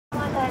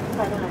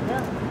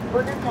가능하며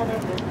모든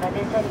잔액은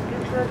마대차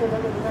입금 수로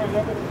돌려드림을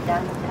알려드립니다.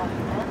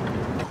 감사합니다.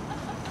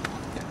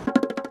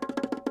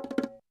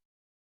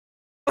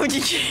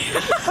 She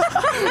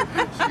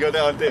got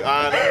that on tape.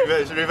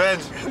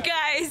 Revenge.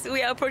 Guys,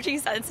 we are approaching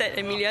sunset.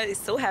 Emilia is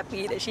so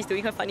happy that she's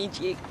doing her funny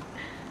jig.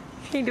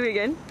 Can you do it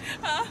again?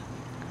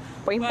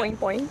 Boing, boing,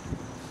 boing.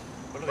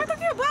 What are you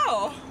talking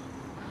about?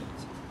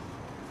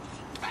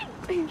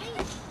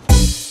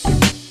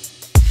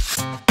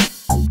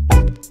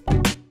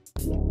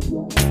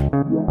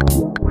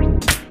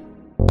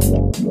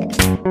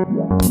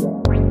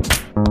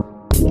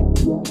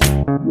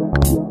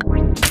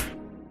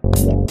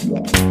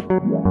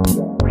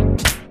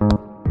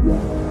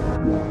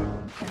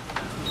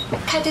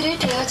 카드를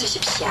대어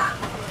주십시오.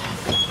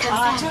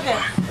 감사합니다.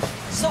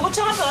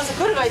 소고창 앞에 가서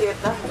걸어가야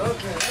되겠다.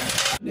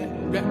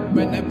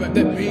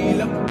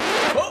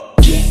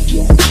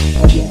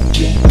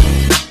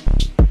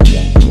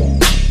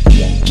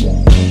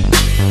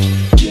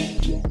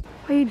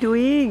 What are you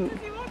doing?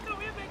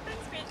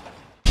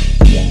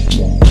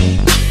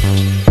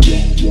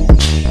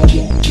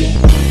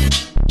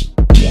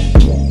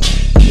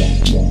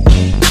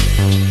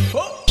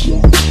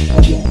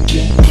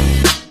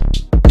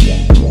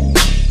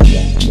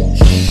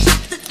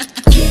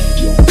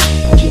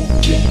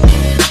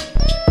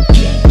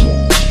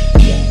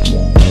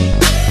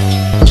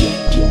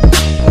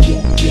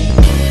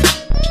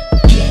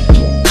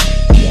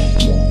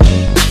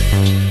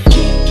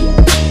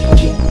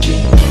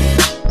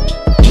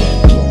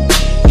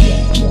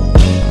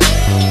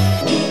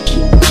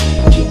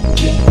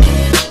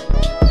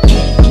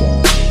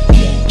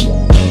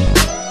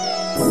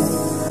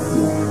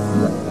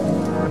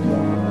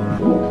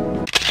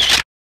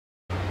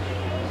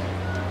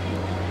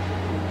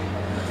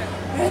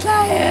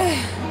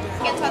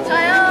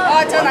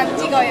 괜찮아요? 전 안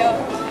찍어요.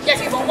 야,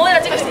 지금 뭐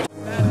먹어야 찍을 수 있어.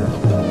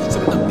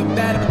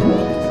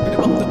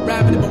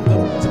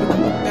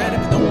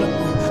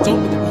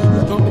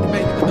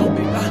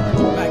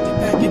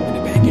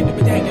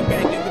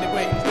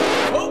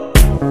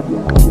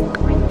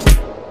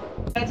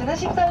 지난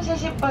 13시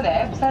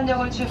 10분에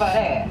부산역을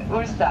출발해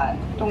울산,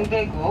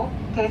 동대구,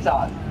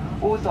 대전,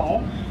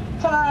 오송,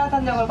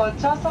 천안탄역을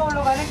거쳐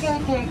서울로 가는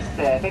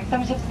KTX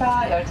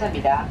 134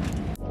 열차입니다.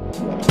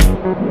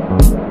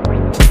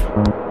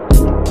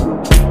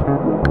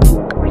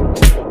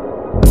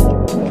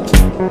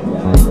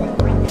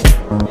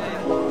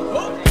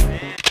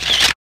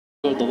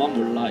 그걸 너만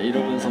몰라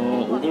이러면서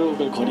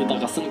오글오글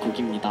거리다가 쓴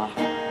곡입니다.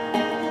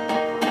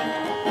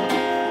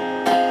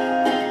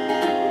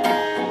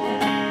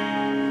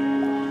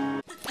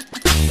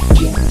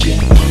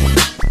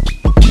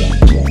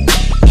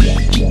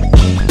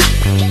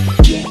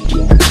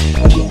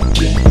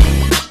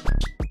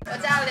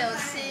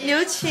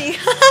 류칭.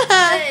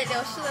 对，柳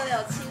树的柳，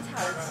青草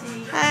的青。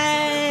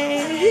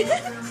 Hi.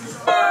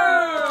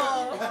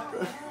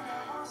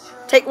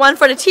 Take one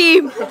for the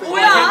team. I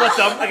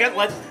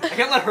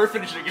can't let her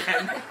finish it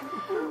again.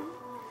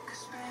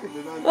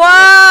 Wow.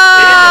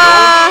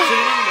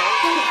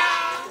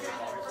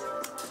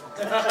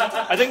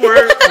 I think we're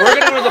gonna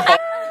go to the bar.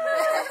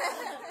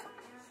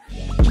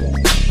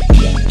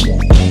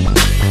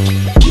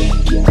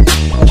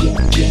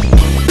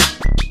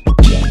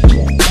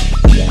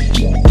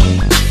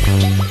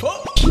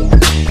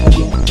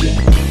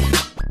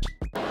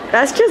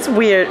 That's just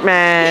weird,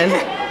 man.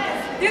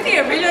 You think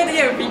a video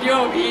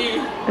of me?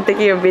 I'm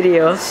taking a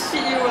video.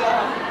 Shit you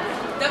lah.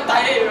 That's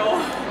tired,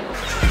 bro.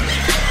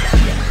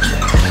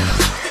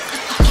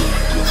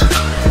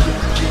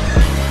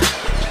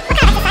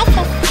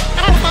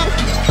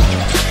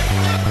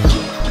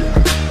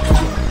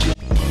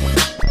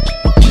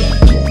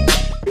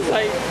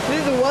 Like,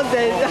 this is one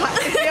that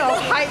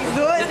height,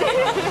 dude.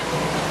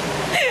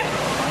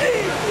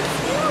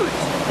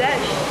 That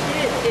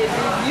shit is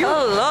huge.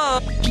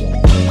 Hello.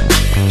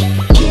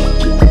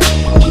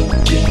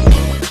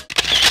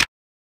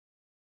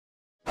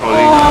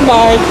 Oh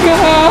my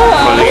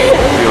god.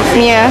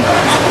 Yeah.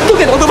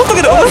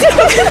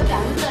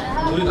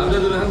 우리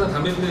남자들은 항상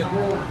담배 피는.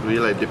 Do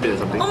you like dip it in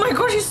something? Oh my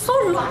gosh, it's so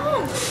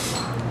long.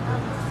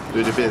 Do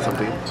you dip it in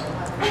something?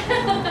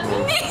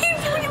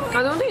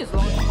 I don't think it's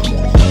long.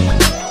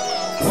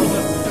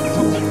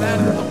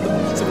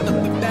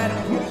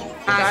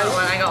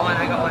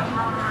 I got one.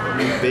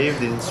 You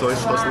bathed in soy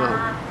sauce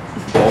now.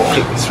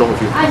 Okay, what's wrong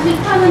with you?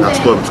 Let's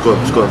go.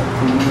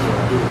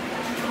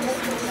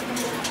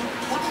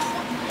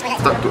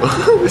 Stuck to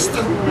it's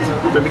stuck.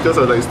 Because I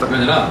like stuck.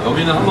 아니라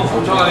여기는 한번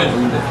거쳐가긴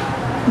좋은데.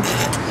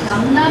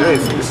 Yeah,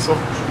 it's so.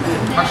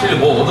 확실히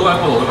뭐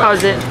얻어갈 건 얻어갈.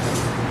 How's it?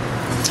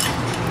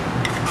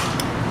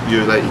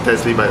 You like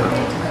intensely bite.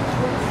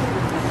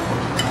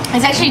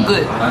 It's actually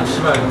good. 난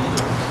씨발.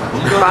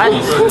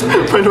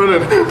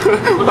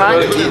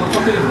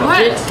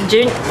 But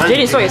Jane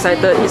is so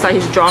excited. He's like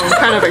he's drunk,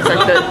 kind of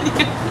excited,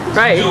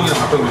 right?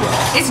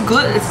 It's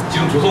good.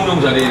 지금 조성룡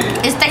자리.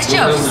 It's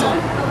texture.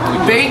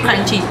 Very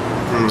crunchy.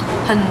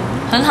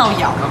 很好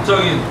咬.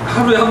 갑자기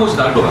하루에 한 번씩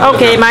날 거 같아.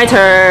 Okay, my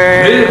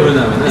turn. 왜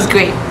그러냐면은. It's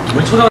great.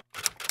 우리 초등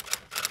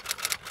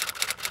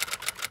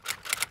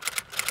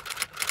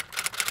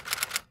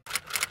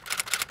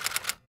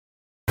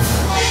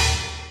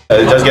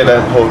Just get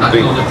that whole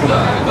thing.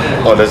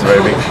 Oh, that's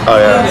very big. Oh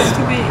yeah. It's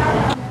too big.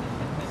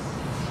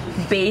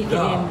 Bathe in.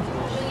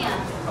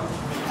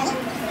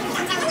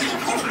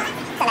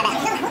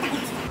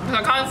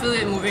 I can't feel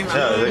it moving.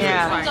 Right?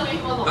 Yeah, exactly.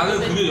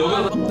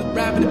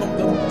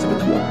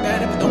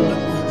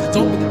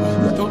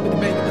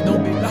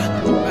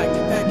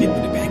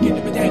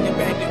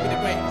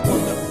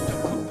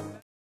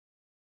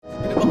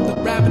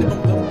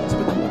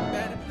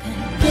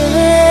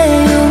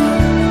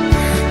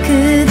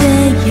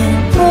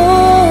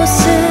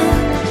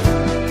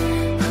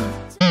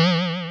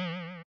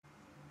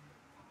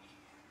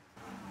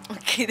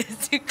 Okay,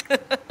 that's too good.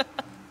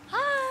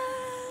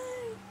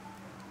 Hi!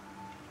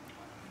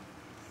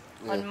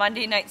 On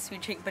Monday nights, we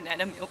drink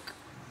banana milk.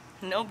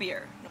 No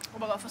beer. Oh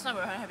my god, first time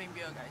we're having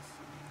beer, guys.